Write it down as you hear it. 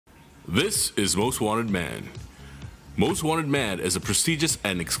This is Most Wanted Man. Most Wanted Man is a prestigious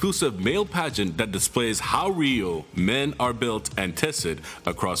and exclusive male pageant that displays how real men are built and tested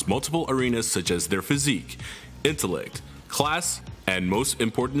across multiple arenas such as their physique, intellect, class, and most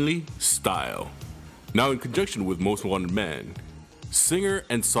importantly, style. Now, in conjunction with Most Wanted Man, singer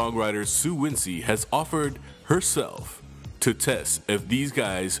and songwriter Soo Wincci has offered herself to test if these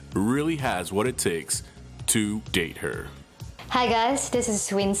guys really has what it takes to date her. Hi guys, this is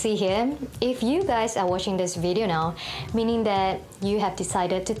Soo Wincci here. If you guys are watching this video now, meaning that you have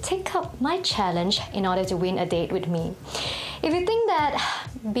decided to take up my challenge in order to win a date with me. If you think that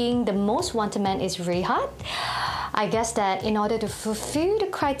being the most wanted man is really hard, I guess that in order to fulfill the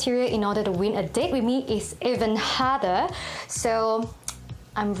criteria in order to win a date with me is even harder. So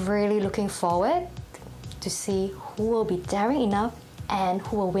I'm really looking forward to see who will be daring enough and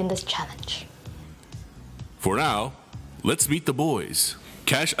who will win this challenge. For now, let's meet the boys.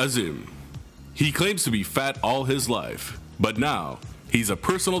 Cash Azim. He claims to be fat all his life, but now he's a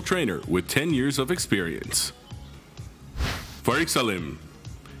personal trainer with 10 years of experience. Farid Salim.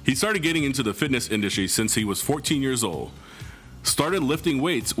 He started getting into the fitness industry since he was 14 years old. Started lifting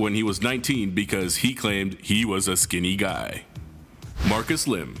weights when he was 19 because he claimed he was a skinny guy. Marcus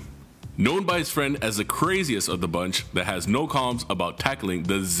Lim. Known by his friend as the craziest of the bunch that has no qualms about tackling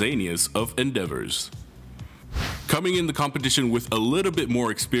the zaniest of endeavors. Coming in the competition with a little bit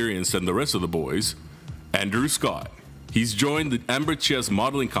more experience than the rest of the boys, Andrew Scott. He's joined the Amber Chess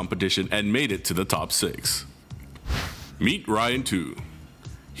modeling competition and made it to the top 6. Meet Ryan Tu.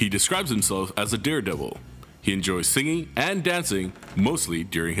 He describes himself as a daredevil. He enjoys singing and dancing mostly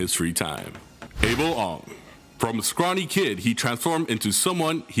during his free time. Abel Ong. From a scrawny kid, he transformed into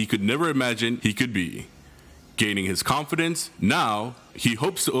someone he could never imagine he could be. Gaining his confidence, now he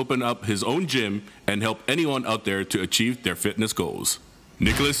hopes to open up his own gym and help anyone out there to achieve their fitness goals.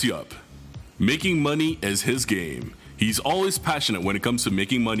 Nicholas Yup. Making money is his game. He's always passionate when it comes to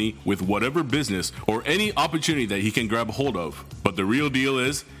making money with whatever business or any opportunity that he can grab a hold of. But the real deal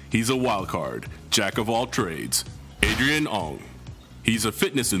is, he's a wild card, jack of all trades. Adrian Ong. He's a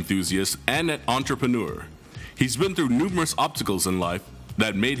fitness enthusiast and an entrepreneur. He's been through numerous obstacles in life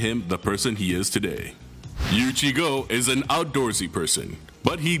that made him the person he is today. Yu Chi Go is an outdoorsy person,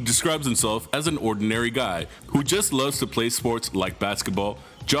 but he describes himself as an ordinary guy who just loves to play sports like basketball,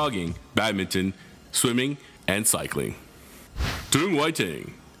 jogging, badminton, swimming, and cycling. Tung Wai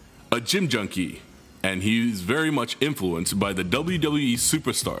Tang, a gym junkie, and he's very much influenced by the WWE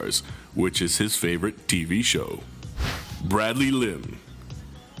Superstars, which is his favorite TV show. Bradley Lim.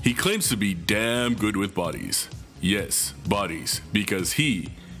 He claims to be damn good with bodies. Yes, bodies, because he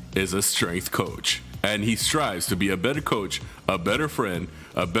is a strength coach. And he strives to be a better coach, a better friend,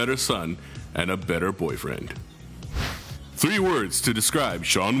 a better son, and a better boyfriend. 3 words to describe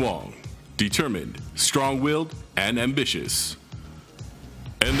Sean Wong: determined, strong-willed, and ambitious.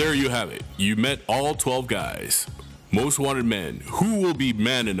 And there you have it. You met all 12 guys. Most Wanted Men. Who will be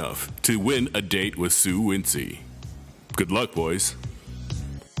man enough to win a date with Soo Wincci? Good luck, boys.